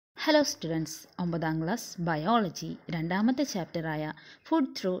Hello students, 9ാം class biology രണ്ടാമത്തെ ചാപ്റ്ററായ food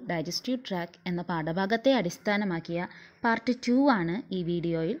through digestive tract എന്ന പാഠഭാഗത്തെ അടിസ്ഥാനമാക്കിയ part 2 ആണ് ഈ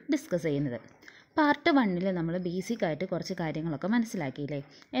വീഡിയോയിൽ ഡിസ്കസ് ചെയ്യുന്നത്. പാർട്ട് 1 നമ്മൾ ബേസിക്കായിട്ട് കുറച്ച് കാര്യങ്ങളൊക്കെ മനസ്സിലാക്കിയില്ലേ.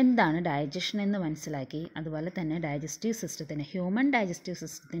 എന്താണ് ഡൈജഷൻ എന്ന് മനസ്സിലാക്കി. അതുപോലെ തന്നെ ഡൈജസ്റ്റീവ് സിസ്റ്റത്തിൻ്റെ ഹ്യൂമൻ ഡൈജസ്റ്റീവ്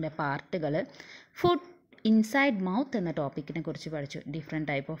സിസ്റ്റത്തിൻ്റെ പാർട്ടുകൾ, ഫുഡ് ഇൻസൈഡ് മൗത്ത് എന്ന ടോപ്പിക്കിനെ കുറിച്ച് പഠിച്ചു. ഡിഫറെൻറ്റ്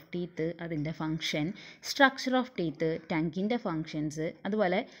ടൈപ്പ് ഓഫ് ടീത്ത്, അതിൻ്റെ function, structure of teeth, ടങ്കിൻ്റെ functions,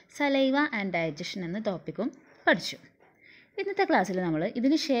 അതുപോലെ സലൈവ ആൻഡ് ഡൈജഷൻ എന്ന ടോപ്പിക്കും പഠിച്ചു. ഇന്നത്തെ ക്ലാസ്സിൽ നമ്മൾ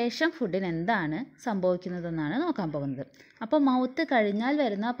ഇതിന് ശേഷം ഫുഡിന് എന്താണ് സംഭവിക്കുന്നതെന്നാണ് നോക്കാൻ പോകുന്നത്. അപ്പോൾ മൗത്ത് കഴിഞ്ഞാൽ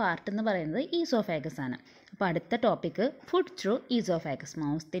വരുന്ന പാർട്ട് എന്ന് പറയുന്നത് ഈസോഫാഗസ് ആണ്. അപ്പോൾ അടുത്ത ടോപ്പിക്ക് ഫുഡ് ത്രൂ ഈസോഫാഗസ്.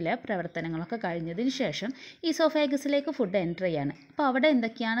 മൗത്തിലെ പ്രവർത്തനങ്ങളൊക്കെ കഴിഞ്ഞതിന് ശേഷം ഈസോഫാഗസിലേക്ക് ഫുഡ് എൻ്റർ ചെയ്യാണ്. അപ്പോൾ അവിടെ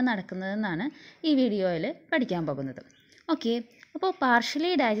എന്തൊക്കെയാണ് നടക്കുന്നതെന്നാണ് ഈ വീഡിയോയിൽ പഠിക്കാൻ പോകുന്നത്. ഓക്കെ, അപ്പോൾ പാർഷ്യലി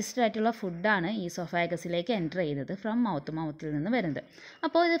ഡൈജസ്റ്റഡ് ആയിട്ടുള്ള ഫുഡാണ് ഈസോഫാഗസിലേക്ക് എൻ്റർ ചെയ്യുന്നത് ഫ്രം മൗത്തിൽ നിന്ന് വരുന്നത്.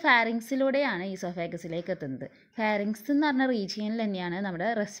 അപ്പോൾ ഇത് ഫാരിങ്സിലൂടെയാണ് ഈസോഫാഗസിലേക്ക് എത്തുന്നത്. ഫാരിങ്സ് എന്ന് പറഞ്ഞ റീജിയനിൽ തന്നെയാണ് നമ്മുടെ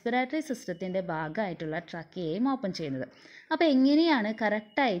റെസ്പിറേറ്ററി സിസ്റ്റത്തിൻ്റെ ഭാഗമായിട്ടുള്ള ട്രക്കിയയും ഓപ്പൺ ചെയ്യുന്നത്. അപ്പോൾ എങ്ങനെയാണ്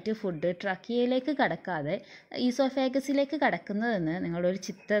കറക്റ്റായിട്ട് ഫുഡ് ട്രക്കിയയിലേക്ക് കടക്കാതെ ഈസോഫാഗസിലേക്ക് കടക്കുന്നതെന്ന് നിങ്ങളൊരു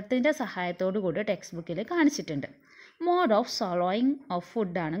ചിത്രത്തിൻ്റെ സഹായത്തോടു കൂടി ടെക്സ്റ്റ് ബുക്കിൽ കാണിച്ചിട്ടുണ്ട്. മോഡ് ഓഫ് സോളോയിങ് ഓഫ്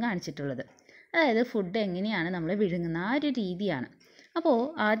ഫുഡാണ് കാണിച്ചിട്ടുള്ളത്. അതായത് ഫുഡ് എങ്ങനെയാണ് നമ്മൾ വിഴുങ്ങുന്ന ആ ഒരു രീതിയാണ്. അപ്പോൾ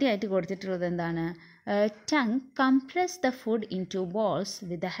ആദ്യമായിട്ട് കൊടുത്തിട്ടുള്ളത് എന്താണ്? Tongue compress the food in to balls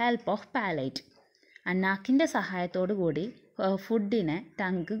with the help of palette. അണ്ണാക്കിൻ്റെ സഹായത്തോടു കൂടി ഫുഡിനെ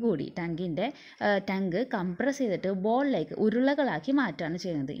ടങ്ക് കംപ്രസ് ചെയ്തിട്ട് ബോളിലേക്ക് ഉരുളകളാക്കി മാറ്റുകയാണ്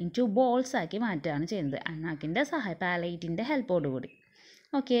ചെയ്യുന്നത്. ഇൻ ടു ബോൾസ് ആക്കി മാറ്റുകയാണ് ചെയ്യുന്നത് അണ്ണാക്കിൻ്റെ പാലറ്റിൻ്റെ ഹെൽപ്പോടുകൂടി.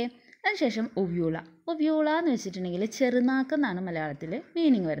 ഓക്കെ, അതിനുശേഷം ഒവ്യൂള എന്ന് വെച്ചിട്ടുണ്ടെങ്കിൽ ചെറുനാക്ക് എന്നാണ് മലയാളത്തിൽ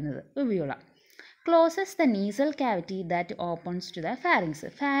മീനിങ് വരുന്നത്. ഒവ്യൂള closes the nasal cavity that opens to the pharynx.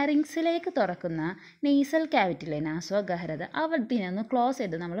 ഫാരിങ്സിലേക്ക് തുറക്കുന്ന നീസൽ ക്യാവിറ്റിയിലെ നാസോഗഹ്വരത അവിടുന്ന് ക്ലോസ്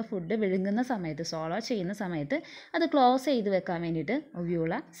ചെയ്ത് നമ്മൾ ഫുഡ് വിഴുങ്ങുന്ന സമയത്ത്, സോളോ ചെയ്യുന്ന സമയത്ത് അത് ക്ലോസ് ചെയ്ത് വെക്കാൻ വേണ്ടിയിട്ട്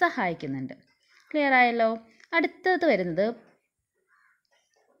ഒവ്യൂള സഹായിക്കുന്നുണ്ട്. ക്ലിയർ ആയല്ലോ. അടുത്തത് വരുന്നത്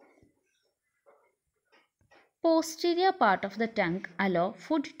posterior part of the tongue allow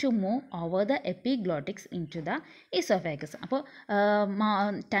food to move over the epiglottics into the esophagus. അപ്പോൾ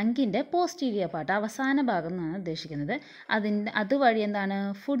ടങ്കിൻ്റെ പോസ്റ്റീരിയർ പാർട്ട്, അവസാന ഭാഗം എന്നാണ് ഉദ്ദേശിക്കുന്നത്. അതുവഴി എന്താണ്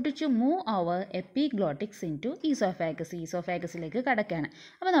food to move over എപ്പിഗ്ലോട്ടിക്സ് in to ഈസോഫാഗസിലേക്ക് കടക്കുകയാണ്.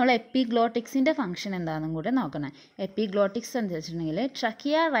 അപ്പോൾ നമ്മൾ എപ്പിഗ്ലോട്ടിക്സിൻ്റെ ഫംഗ്ഷൻ എന്താണെന്നും കൂടെ നോക്കണം. എപ്പിഗ്ലോട്ടിക്സ് എന്ന് വെച്ചിട്ടുണ്ടെങ്കിൽ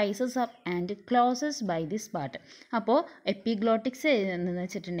trachea rises up and closes by this part. അപ്പോൾ എപ്പിഗ്ലോട്ടിക്സ് എന്ന്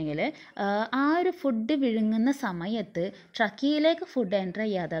വെച്ചിട്ടുണ്ടെങ്കിൽ ആ ഒരു ഫുഡ് വിഴുങ്ങുന്ന സമയത്ത് ട്രക്കിയയിലേക്ക് ഫുഡ് എൻ്റർ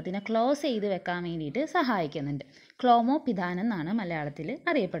ചെയ്യാതെ അതിനെ ക്ലോസ് ചെയ്ത് വെക്കാൻ വേണ്ടിയിട്ട് സഹായിക്കുന്നുണ്ട്. ക്ലോമോപിധാനം എന്നാണ് മലയാളത്തിൽ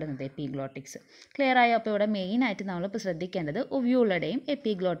അറിയപ്പെടുന്നത് എപ്പിഗ്ലോട്ടിക്സ്. ക്ലിയർ ആയോ? അപ്പോൾ ഇവിടെ മെയിനായിട്ട് നമ്മളിപ്പോൾ ശ്രദ്ധിക്കേണ്ടത് ഒവ്യൂളുടെയും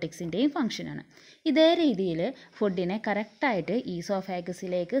എപ്പിഗ്ലോട്ടിക്സിൻ്റെയും ഫംഗ്ഷനാണ്. ഇതേ രീതിയിൽ ഫുഡിനെ കറക്റ്റായിട്ട്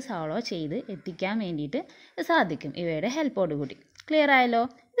ഈസോഫാഗസിലേക്ക് സോളോ ചെയ്ത് എത്തിക്കാൻ വേണ്ടിയിട്ട് സാധിക്കും ഇവയുടെ ഹെൽപ്പോടുകൂടി. ക്ലിയർ ആയല്ലോ.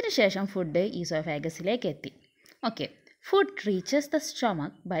 ഇതിനുശേഷം ഫുഡ് ഈസോഫാഗസിലേക്ക് എത്തി. Okay, food reaches the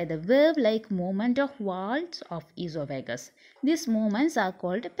stomach by the wave-like movement of walls of esophagus. These movements are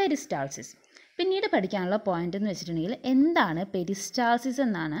called peristalsis. പിന്നീട് പഠിക്കാനുള്ള പോയിന്റ് എന്ന് വെച്ചിട്ടുണ്ടെങ്കിൽ എന്താണ് പെരിസ്റ്റാൾസിസ്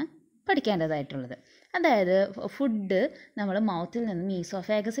എന്നാണ് പഠിക്കേണ്ടതായിട്ടുള്ളത്. അതായത് ഫുഡ് നമ്മൾ മൗത്തിൽ നിന്നും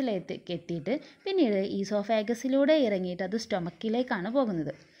ഈസോഫാഗസിലേക്ക് എത്തിയിട്ട് പിന്നീട് ഈസോഫാഗസിലൂടെ ഇറങ്ങിയിട്ട് അത് സ്റ്റൊമക്കിലേക്കാണ്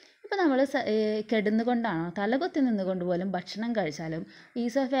പോകുന്നത്. ഇപ്പോൾ നമ്മൾ കിടന്നുകൊണ്ടാണോ തലകുത്തി നിന്നുകൊണ്ട് പോലും ഭക്ഷണം കഴിച്ചാലും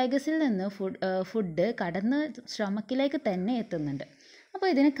ഈസോഫാഗസിൽ നിന്ന് ഫുഡ് കടന്ന് സ്റ്റൊമക്കിലേക്ക് തന്നെ എത്തുന്നുണ്ട്. അപ്പോൾ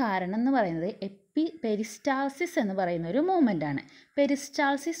ഇതിന് കാരണം എന്ന് പറയുന്നത് പെരിസ്റ്റാൾസിസ് എന്ന് പറയുന്ന ഒരു മൂവ്മെൻ്റാണ്.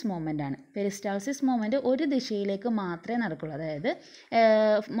 പെരിസ്റ്റാൾസിസ് മൂവ്മെൻറ്റ് ഒരു ദിശയിലേക്ക് മാത്രമേ നടക്കുള്ളൂ. അതായത്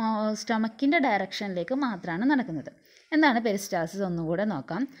സ്റ്റൊമക്കിൻ്റെ ഡയറക്ഷനിലേക്ക് മാത്രമാണ് നടക്കുന്നത്. എന്താണ് പെരിസ്റ്റാൾസിസ് ഒന്നുകൂടെ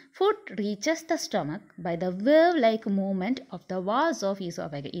നോക്കാം. Food reaches the stomach by the wave like movement of the walls of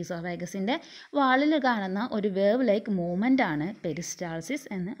ഈസോഫാഗസിൻ്റെ വാളിൽ കാണുന്ന ഒരു വേവ് ലൈക്ക് മൂവ്മെൻ്റ് ആണ് പെരിസ്റ്റാൾസിസ്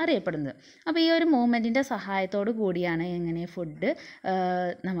എന്ന് അറിയപ്പെടുന്നത്. അപ്പോൾ ഈ ഒരു മൂവ്മെൻറ്റിൻ്റെ സഹായത്തോടു കൂടിയാണ് എങ്ങനെ ഫുഡ്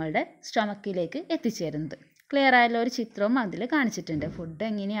നമ്മളുടെ സ്റ്റൊമക്കിലേക്ക് എത്തിച്ചേരുന്നത്. ക്ലിയർ ആയല്ലോ. ഒരു ചിത്രവും അതിൽ കാണിച്ചിട്ടുണ്ട് ഫുഡ്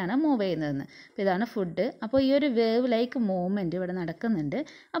എങ്ങനെയാണ് മൂവ് ചെയ്യുന്നതെന്ന്. അപ്പോൾ ഇതാണ് ഫുഡ്. അപ്പോൾ ഈ ഒരു വേവ് ലൈക്ക് മൂവ്മെൻറ്റ് ഇവിടെ നടക്കുന്നുണ്ട്.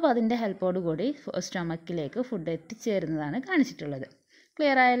 അപ്പോൾ അതിൻ്റെ ഹെൽപ്പോടുകൂടി സ്റ്റൊമക്കിലേക്ക് ഫുഡ് എത്തിച്ചേരുന്നതാണ് കാണിച്ചിട്ടുള്ളത്.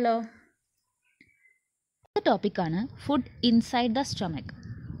 ക്ലിയർ ആയല്ലോ. അടുത്ത ടോപ്പിക്കാണ് ഫുഡ് ഇൻസൈഡ് ദ സ്റ്റൊമക്ക്.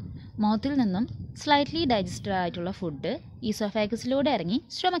 മൗത്തിൽ നിന്നും സ്ലൈറ്റ്ലി ഡൈജസ്റ്റഡ് ആയിട്ടുള്ള ഫുഡ് ഈസോഫാഗസിലൂടെ ഇറങ്ങി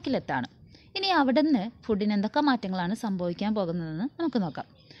സ്റ്റൊമക്കിലെത്താണ്. ഇനി അവിടെ നിന്ന് ഫുഡിന് എന്തൊക്കെ മാറ്റങ്ങളാണ് സംഭവിക്കാൻ പോകുന്നതെന്ന് നമുക്ക് നോക്കാം.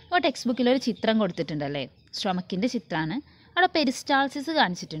 അപ്പോൾ ടെക്സ്റ്റ് ബുക്കിൽ ഒരു ചിത്രം കൊടുത്തിട്ടുണ്ടല്ലേ, സ്റ്റൊമക്കിൻ്റെ ചിത്രമാണ്. അവിടെ പെരിസ്റ്റാൾസിസ്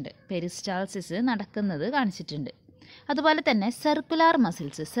കാണിച്ചിട്ടുണ്ട്. പെരിസ്റ്റാൾസിസ് നടക്കുന്നത് കാണിച്ചിട്ടുണ്ട്. അതുപോലെ തന്നെ സർക്കുലാർ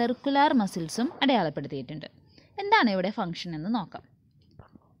മസിൽസും അടയാളപ്പെടുത്തിയിട്ടുണ്ട്. എന്താണ് ഇവിടെ ഫംഗ്ഷൻ എന്ന് നോക്കാം.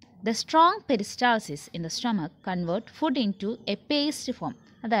 The strong peristalsis in the stomach convert food into a paste form.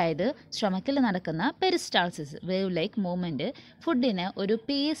 അതായത് സ്റ്റൊമക്കിൽ നടക്കുന്ന പെരിസ്റ്റാൾസിസ് വേവ് ലൈക്ക് മൂവ്മെൻറ്റ് ഫുഡിനെ ഒരു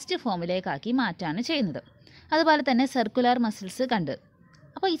പേസ്റ്റ് ഫോമിലേക്കാക്കി മാറ്റാണ് ചെയ്യുന്നത്. അതുപോലെ തന്നെ സർക്കുലർ മസിൽസ് കണ്ട്.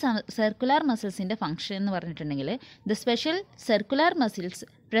 അപ്പോൾ ഈ സർക്കുലർ മസിൽസിൻ്റെ ഫംഗ്ഷൻ എന്ന് പറഞ്ഞിട്ടുണ്ടെങ്കിൽ the special circular muscles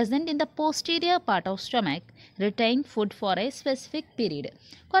present in the posterior part of stomach retain food for A specific period.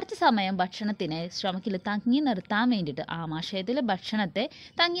 കുറച്ച് സമയം ഭക്ഷണത്തിനെ സ്റ്റൊമക്കിൽ തങ്ങി നിർത്താൻ വേണ്ടിയിട്ട്, ആമാശയത്തിൽ ഭക്ഷണത്തെ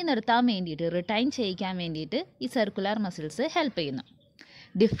തങ്ങി നിർത്താൻ വേണ്ടിയിട്ട്, റിട്ടൈൻ ചെയ്യിക്കാൻ വേണ്ടിയിട്ട് ഈ സർക്കുലർ മസിൽസ് ഹെൽപ്പ് ചെയ്യുന്നു.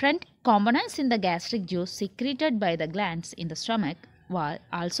 Different കോമ്പണൻറ്റ്സ് in the gastric juice secreted by the glands in the stomach wall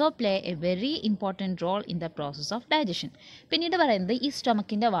also play a very important role in the process of digestion. പിന്നീട് പറയുന്നത് ഈ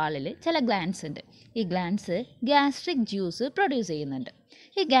സ്റ്റൊമക്കിൻ്റെ വാളിൽ ചില ഗ്ലാൻഡ്സ് ഉണ്ട്. ഈ ഗ്ലാൻഡ്സ് ഗാസ്ട്രിക് ജ്യൂസ് പ്രൊഡ്യൂസ് ചെയ്യുന്നുണ്ട്.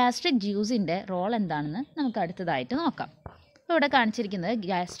 ഈ gastric ജ്യൂസിൻ്റെ role എന്താണെന്ന് നമുക്ക് അടുത്തതായിട്ട് നോക്കാം. ഇവിടെ കാണിച്ചിരിക്കുന്നത്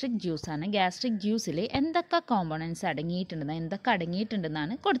ഗാസ്ട്രിക് ജ്യൂസാണ്. ഗാസ്ട്രിക് ജ്യൂസിൽ എന്തൊക്കെ കോമ്പോണൻറ്റ്സ്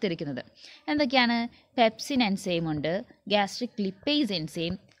അടങ്ങിയിട്ടുണ്ടെന്നാണ് കൊടുത്തിരിക്കുന്നത്. എന്തൊക്കെയാണ്? പെപ്സിൻ എൻസൈം ഉണ്ട്, gastric lipase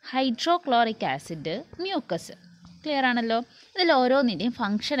enzyme, hydrochloric acid, mucus. Clear ആണല്ലോ? ഇതിൽ ഓരോന്നിൻ്റെയും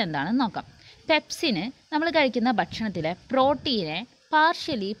ഫംഗ്ഷൻ എന്താണെന്ന് നോക്കാം. പെപ്സിന് നമ്മൾ കഴിക്കുന്ന ഭക്ഷണത്തിലെ പ്രോട്ടീനെ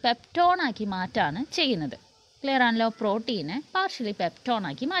പാർഷ്യലി പെപ്റ്റോണാക്കി മാറ്റാണ് ചെയ്യുന്നത്. ക്ലിയർ ആണല്ലോ? പ്രോട്ടീനെ പാർഷ്യലി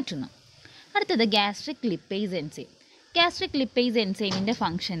പെപ്റ്റോണാക്കി മാറ്റുന്നു. അടുത്തത് gastric lipase enzyme. Gastric lipase എൻസൈമിൻ്റെ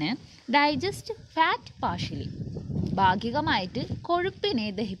ഫംഗ്ഷന് digest fat partially, ഭാഗികമായിട്ട് കൊഴുപ്പിനെ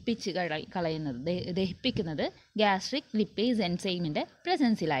ദഹിപ്പിക്കുന്നത് gastric lipase എൻസൈമിൻ്റെ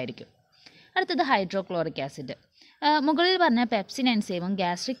പ്രസൻസിലായിരിക്കും. അടുത്തത് ഹൈഡ്രോക്ലോറിക് ആസിഡ്. മുകളിൽ പറഞ്ഞ pepsin എൻസൈമും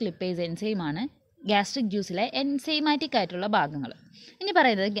gastric lipase എൻസൈമാണ് gastric ജ്യൂസിലെ enzymatic ആയിട്ടുള്ള ഭാഗങ്ങൾ. ഇനി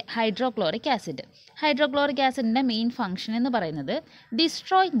പറയുന്നത് ഹൈഡ്രോക്ലോറിക് ആസിഡ്. ഹൈഡ്രോക്ലോറിക് ആസിഡിൻ്റെ മെയിൻ ഫംഗ്ഷൻ എന്ന് പറയുന്നത്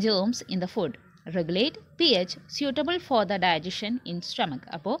destroy germs in the food, regulate pH suitable for the digestion in stomach.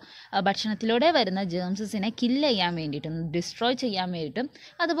 അപ്പോൾ ഭക്ഷണത്തിലൂടെ വരുന്ന ജേംസസിനെ കില്ല് ചെയ്യാൻ വേണ്ടിയിട്ടും ഡിസ്ട്രോയ് ചെയ്യാൻ വേണ്ടിയിട്ടും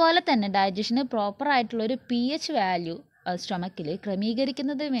അതുപോലെ തന്നെ ഡൈജഷന് പ്രോപ്പറായിട്ടുള്ളൊരു pH വാല്യൂ സ്റ്റൊമക്കിൽ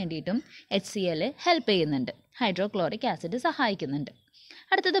ക്രമീകരിക്കുന്നതിന് വേണ്ടിയിട്ടും HCl ഹെൽപ്പ് ചെയ്യുന്നുണ്ട്. ഹൈഡ്രോക്ലോറിക് ആസിഡ് സഹായിക്കുന്നുണ്ട്.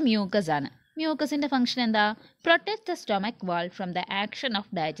 അടുത്തത് മ്യൂക്കസ് ആണ്. മ്യൂക്കസിൻ്റെ ഫംഗ്ഷൻ എന്താ? Protect the stomach wall from the action of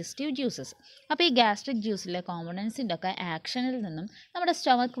digestive juices. അപ്പോൾ ഈ ഗാസ്ട്രിക് ജ്യൂസിലെ കോമ്പണൻസിൻ്റെ ഒക്കെ ആക്ഷനിൽ നിന്നും നമ്മുടെ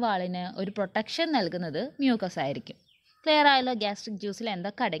സ്റ്റൊമക്ക് വാളിന് ഒരു പ്രൊട്ടക്ഷൻ നൽകുന്നത് മ്യൂക്കസ് ആയിരിക്കും. ക്ലിയർ ആയല്ലോ? ഗാസ്ട്രിക് ജ്യൂസിൽ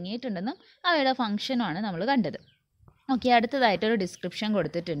എന്തൊക്കെ അടങ്ങിയിട്ടുണ്ടെന്നും അവയുടെ ഫംഗ്ഷനുമാണ് നമ്മൾ കണ്ടത്. ഓക്കെ, അടുത്തതായിട്ടൊരു ഡിസ്ക്രിപ്ഷൻ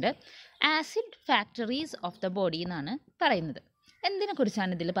കൊടുത്തിട്ടുണ്ട്. Acid factories of the body എന്നാണ് പറയുന്നത്.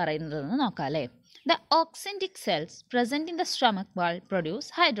 എന്തിനെക്കുറിച്ചാണ് ഇതിൽ പറയുന്നതെന്ന് നോക്കാം അല്ലേ? The oxyntic cells present in the stomach wall produce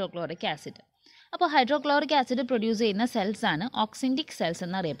hydrochloric acid. അപ്പോൾ ഹൈഡ്രോക്ലോറിക് ആസിഡ് പ്രൊഡ്യൂസ് ചെയ്യുന്ന സെൽസാണ് ഓക്സിൻറ്റിക് സെൽസ്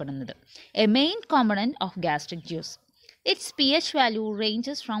എന്നറിയപ്പെടുന്നത്. A main component of gastric juice. It's pH value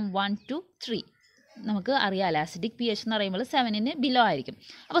ranges from 1 to 3. നമുക്ക് അറിയാമല്ലോ, ആസിഡിക് pH എന്ന് പറയുമ്പോൾ 7ന് ബിലോ ആയിരിക്കും.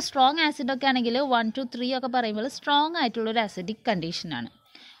 അപ്പോൾ strong ആസിഡൊക്കെ ആണെങ്കിൽ 1 to 3 ഒക്കെ പറയുമ്പോൾ സ്ട്രോങ് ആയിട്ടുള്ളൊരു ആസിഡിക് കണ്ടീഷനാണ്.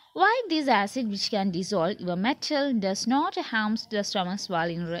 Why this acid which can dissolve your metal does not harm the stomach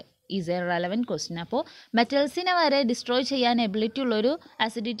wall is a relevant question. അപ്പോൾ മെറ്റൽസിനെ വരെ ഡിസ്ട്രോയ് ചെയ്യാൻ എബിലിറ്റി ഉള്ളൊരു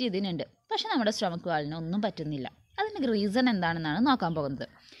ആസിഡിറ്റി ഇതിനുണ്ട്, പക്ഷെ നമ്മുടെ സ്റ്റൊമക്ക് വാളിന് ഒന്നും പറ്റുന്നില്ല. അതിന് റീസൺ എന്താണെന്നാണ് നോക്കാൻ പോകുന്നത്.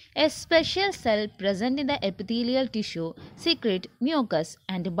 A special cell present in the epithelial tissue secrete mucus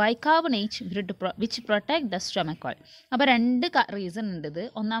and bicarbonate which protect the stomach വാൾ. അപ്പോൾ രണ്ട് റീസൺ ഉണ്ട് ഇത്.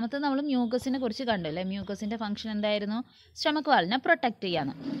 ഒന്നാമത്തെ നമ്മൾ മ്യൂക്കസിനെ കുറിച്ച് കണ്ടു അല്ലേ? മ്യൂക്കസിൻ്റെ ഫംഗ്ഷൻ എന്തായിരുന്നു? സ്റ്റൊമക്ക് വാളിനെ പ്രൊട്ടക്ട്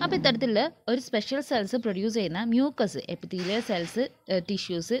ചെയ്യാന്ന്. അപ്പോൾ ഇത്തരത്തിൽ ഒരു സ്പെഷ്യൽ സെൽസ് പ്രൊഡ്യൂസ് ചെയ്യുന്ന mucus, epithelial cells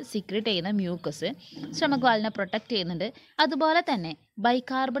tissues secret ചെയ്യുന്ന മ്യൂക്കസ് സ്റ്റൊമക്ക് വാളിനെ പ്രൊട്ടക്ട് ചെയ്യുന്നുണ്ട്. അതുപോലെ തന്നെ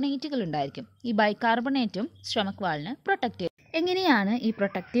ബൈകാർബണേറ്റുകൾ ഉണ്ടായിരിക്കും. ഈ ബൈകാർബണേറ്റും സ്റ്റൊമക്ക് വാളിനെ പ്രൊട്ടക്ട് ചെയ്യും. എങ്ങനെയാണ് ഈ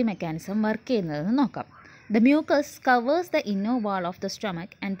പ്രൊട്ടക്റ്റീവ് മെക്കാനിസം വർക്ക് ചെയ്യുന്നതെന്ന് നോക്കാം. The mucus covers the inner wall of the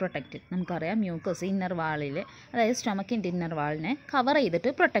stomach and protect. നമുക്കറിയാം മ്യൂക്കസ് ഇന്നർ വാളിൽ, അതായത് സ്റ്റൊമക്കിൻ്റെ ഇന്നർ വാളിനെ കവർ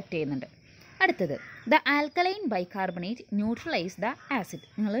ചെയ്തിട്ട് പ്രൊട്ടക്റ്റ് ചെയ്യുന്നുണ്ട്. അടുത്തത് the alkaline bicarbonate neutralise the acid.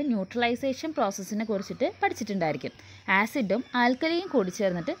 നിങ്ങൾ ന്യൂട്രലൈസേഷൻ പ്രോസസ്സിനെ കുറിച്ചിട്ട് പഠിച്ചിട്ടുണ്ടായിരിക്കും. ആസിഡും ആൽക്കലൈനും കൂടി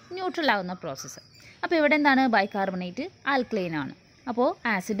ചേർന്നിട്ട് ന്യൂട്രൽ ആകുന്ന പ്രോസസ്സ്. അപ്പോൾ ഇവിടെ എന്താണ്? ബൈകാർബണേറ്റ് ആൽക്കലൈൻ ആണ്. അപ്പോൾ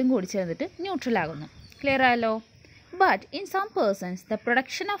ആസിഡും കൂടി ചേർന്നിട്ട് ന്യൂട്രൽ ആകുന്നു. ക്ലിയർ ആയല്ലോ? But in some persons the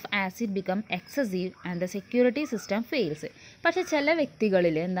production of acid become excessive and the security system fails. പക്ഷേ ചില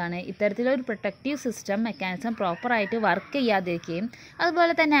വ്യക്തികളിൽ എന്താണ്, ഇത്തരത്തിലൊരു പ്രൊട്ടക്റ്റീവ് സിസ്റ്റം മെക്കാനിസം പ്രോപ്പറായിട്ട് വർക്ക് ചെയ്യാതിരിക്കുകയും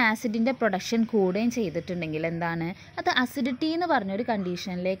അതുപോലെ തന്നെ ആസിഡിൻ്റെ പ്രൊഡക്ഷൻ കൂടുകയും ചെയ്തിട്ടുണ്ടെങ്കിൽ എന്താണ്, അത് അസിഡിറ്റി എന്ന് പറഞ്ഞൊരു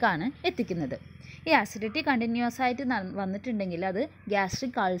കണ്ടീഷനിലേക്കാണ് എത്തിക്കുന്നത്. ഈ അസിഡിറ്റി കണ്ടിന്യൂസ് ആയിട്ട് വന്നിട്ടുണ്ടെങ്കിൽ അത്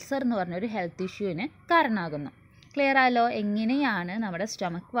ഗ്യാസ്ട്രിക് അൾസർ എന്ന് പറഞ്ഞൊരു ഹെൽത്ത് ഇഷ്യൂവിന് കാരണമാകുന്നു. ക്ലിയർ ആയല്ലോ? എങ്ങനെയാണ് നമ്മുടെ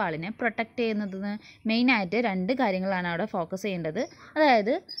സ്റ്റൊമക്ക് വാളിനെ പ്രൊട്ടക്റ്റ് ചെയ്യുന്നതെന്ന്? മെയിനായിട്ട് രണ്ട് കാര്യങ്ങളാണ് അവിടെ ഫോക്കസ് ചെയ്യേണ്ടത്.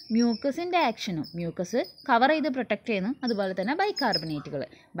 അതായത് മ്യൂക്കസിൻ്റെ ആക്ഷനും, മ്യൂക്കസ് കവർ ചെയ്ത് പ്രൊട്ടക്റ്റ് ചെയ്യുന്നു, അതുപോലെ തന്നെ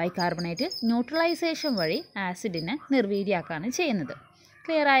ബൈകാർബണേറ്റ് ന്യൂട്രലൈസേഷൻ വഴി ആസിഡിനെ നിർവീര്യമാക്കാണ് ചെയ്യുന്നത്.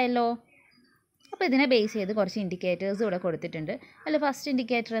 ക്ലിയർ ആയല്ലോ? അപ്പോൾ ഇതിനെ ബേസ് ചെയ്ത് കുറച്ച് ഇൻഡിക്കേറ്റേഴ്സ് ഇവിടെ കൊടുത്തിട്ടുണ്ട്. അതിൽ ഫസ്റ്റ്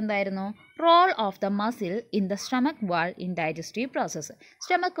ഇൻഡിക്കേറ്റർ എന്തായിരുന്നു? Role of the muscle in the stomach wall in digestive process.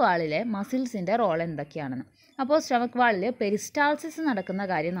 Stomach വാളിലെ മസിൽസിൻ്റെ role എന്തൊക്കെയാണെന്ന്. അപ്പോൾ സ്റ്റമക് വാളിൽ പെരിസ്റ്റാൾസിസ് നടക്കുന്ന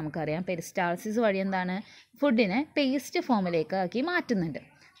കാര്യം നമുക്കറിയാം. പെരിസ്റ്റാൾസിസ് വഴി എന്താണ്? ഫുഡിനെ പേസ്റ്റ് ഫോമിലേക്ക് ആക്കി മാറ്റുന്നുണ്ട്.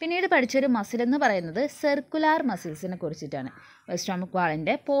 പിന്നീട് പഠിച്ചൊരു മസിൽ എന്ന് പറയുന്നത് സർക്കുലാർ മസിൽസിനെ കുറിച്ചിട്ടാണ്. സ്റ്റമക്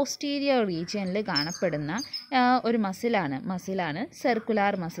വാളിൻ്റെ പോസ്റ്റീരിയർ റീജിയനിൽ കാണപ്പെടുന്ന ഒരു മസിലാണ്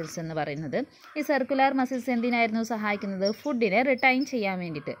സർക്കുലാർ മസിൽസ് എന്ന് പറയുന്നത്. ഈ സർക്കുലാർ മസിൽസ് എന്തിനായിരുന്നു സഹായിക്കുന്നത്? ഫുഡിനെ റിട്ടൈൻ ചെയ്യാൻ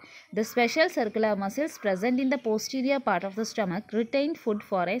വേണ്ടിയിട്ട്. The special circular muscles present in the posterior part of the stomach retain food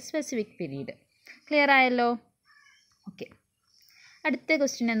for A specific period. Clear ആയല്ലോ? ഓക്കെ. അടുത്ത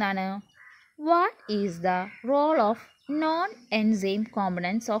ക്വസ്റ്റ്യൻ എന്താണ്? What is the role of non enzyme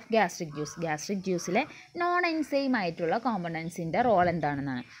components of gastric juice. Gastric ജ്യൂസിലെ non enzyme ആയിട്ടുള്ള കോമ്പണൻസിൻ്റെ role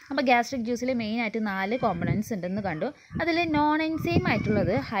എന്താണെന്നാണ്. അപ്പോൾ gastric ജ്യൂസിൽ മെയിനായിട്ട് 4 components ഉണ്ടെന്ന് കണ്ടു. അതിൽ നോൺ എൻസൈം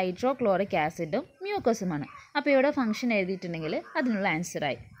ആയിട്ടുള്ളത് ഹൈഡ്രോക്ലോറിക് ആസിഡും മ്യൂക്കസുമാണ്. അപ്പോൾ ഇവിടെ ഫംഗ്ഷൻ എഴുതിയിട്ടുണ്ടെങ്കിൽ അതിനുള്ള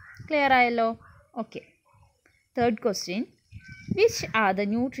ആൻസറായി. ക്ലിയർ ആയല്ലോ? Okay. Third question. Which are the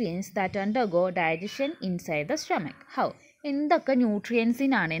nutrients that undergo digestion inside the stomach? How? എന്തൊക്കെ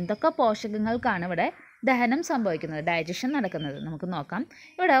ന്യൂട്രിയൻസിനാണ്, എന്തൊക്കെ പോഷകങ്ങൾക്കാണ് ഇവിടെ ദഹനം സംഭവിക്കുന്നത്, ഡൈജഷൻ നടക്കുന്നത്? നമുക്ക് നോക്കാം.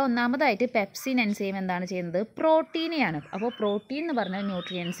 ഇവിടെ ഒന്നാമതായിട്ട് പെപ്സിൻ എൻസൈം എന്താണ് ചെയ്യുന്നത്? പ്രോട്ടീനെയാണ്. അപ്പോൾ പ്രോട്ടീൻ എന്ന് പറഞ്ഞ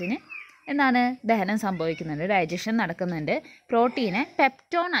ന്യൂട്രിയൻസിന് എന്താണ്? ദഹനം സംഭവിക്കുന്നുണ്ട്, ഡൈജഷൻ നടക്കുന്നുണ്ട്. പ്രോട്ടീനെ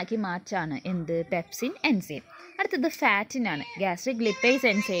പെപ്റ്റോൺ ആക്കി മാറ്റാണ് എന്ത്? Pepsin enzyme. അടുത്തത് ഫാറ്റിനാണ്. Gastric lipase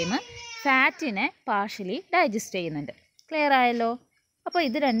enzyme ഫാറ്റിനെ partially digest ചെയ്യുന്നുണ്ട്. ക്ലിയർ ആയല്ലോ? അപ്പോൾ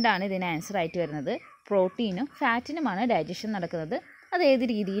ഇത് രണ്ടാണ് ഇതിന് ആൻസർ ആയിട്ട് വരുന്നത്. പ്രോട്ടീനും ഫാറ്റിനുമാണ് ഡൈജഷൻ നടക്കുന്നത്. അത് ഏത്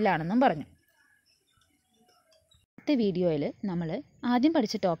രീതിയിലാണെന്നും പറഞ്ഞു. അടുത്ത വീഡിയോയിൽ നമ്മൾ ആദ്യം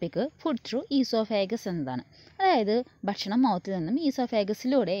പഠിച്ച ടോപ്പിക്ക് ഫുഡ് ത്രൂ ഈസോഫാഗസ് എന്നതാണ്. അതായത് ഭക്ഷണം മൗത്തിൽ നിന്നും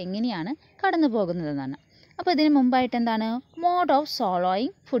ഈസോഫാഗസിലൂടെ എങ്ങനെയാണ് കടന്നു പോകുന്നതെന്നാണ്. അപ്പോൾ ഇതിന് മുമ്പായിട്ട് എന്താണ്? Mode of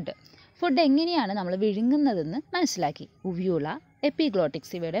സോളോയിങ് food. ഫുഡ് എങ്ങനെയാണ് നമ്മൾ വിഴുങ്ങുന്നതെന്ന് മനസ്സിലാക്കി. ഉവ്യൂള,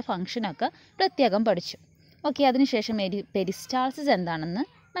 എപ്പിഗ്ലോട്ടിക്സ് ഇവയുടെ ഫംഗ്ഷനൊക്കെ പ്രത്യേകം പഠിച്ചു. ഓക്കെ. അതിനുശേഷം പെരിസ്റ്റാൾസിസ് എന്താണെന്ന്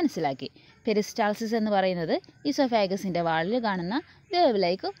മനസ്സിലാക്കി. പെരിസ്റ്റാൾസിസ് എന്ന് പറയുന്നത് ഈസോഫാഗസിൻ്റെ വാളിൽ കാണുന്ന വേവ്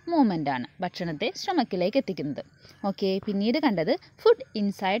ലൈക്ക് മൂവ്മെൻ്റ് ആണ് ഭക്ഷണത്തെ സ്റ്റൊമക്കിലേക്ക് എത്തിക്കുന്നത്. ഓക്കെ. പിന്നീട് കണ്ടത് ഫുഡ്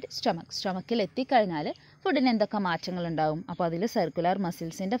ഇൻസൈഡ് സ്റ്റൊമക്. സ്റ്റൊമക്കിൽ എത്തിക്കഴിഞ്ഞാൽ ഫുഡിന് എന്തൊക്കെ മാറ്റങ്ങളുണ്ടാവും. അപ്പോൾ അതിൽ സർക്കുലർ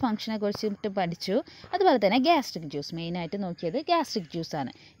മസിൽസിൻ്റെ ഫംഗ്ഷനെ കുറിച്ചിട്ട് പഠിച്ചു. അതുപോലെ തന്നെ ഗ്യാസ്ട്രിക് ജ്യൂസ്, മെയിനായിട്ട് നോക്കിയത് ഗ്യാസ്ട്രിക്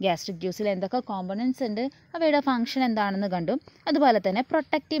ജ്യൂസാണ്. ഗ്യാസ്ട്രിക് ജ്യൂസിൽ എന്തൊക്കെ കോമ്പണൻസ് ഉണ്ട്, അവയുടെ ഫംഗ്ഷൻ എന്താണെന്ന് കണ്ടു. അതുപോലെ തന്നെ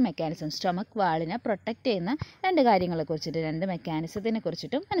പ്രൊട്ടക്റ്റീവ് മെക്കാനിസം, സ്റ്റൊമക് വാളിനെ പ്രൊട്ടക്റ്റ് ചെയ്യുന്ന 2 കാര്യങ്ങളെക്കുറിച്ചിട്ട്, 2 മെക്കാനിസത്തിനെ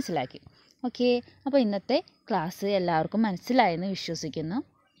കുറിച്ചിട്ടും മനസ്സിലാക്കി. ഓക്കെ. അപ്പോൾ ഇന്നത്തെ ക്ലാസ് എല്ലാവർക്കും മനസ്സിലായെന്ന് വിശ്വസിക്കുന്നു.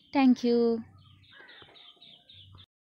 Thank you.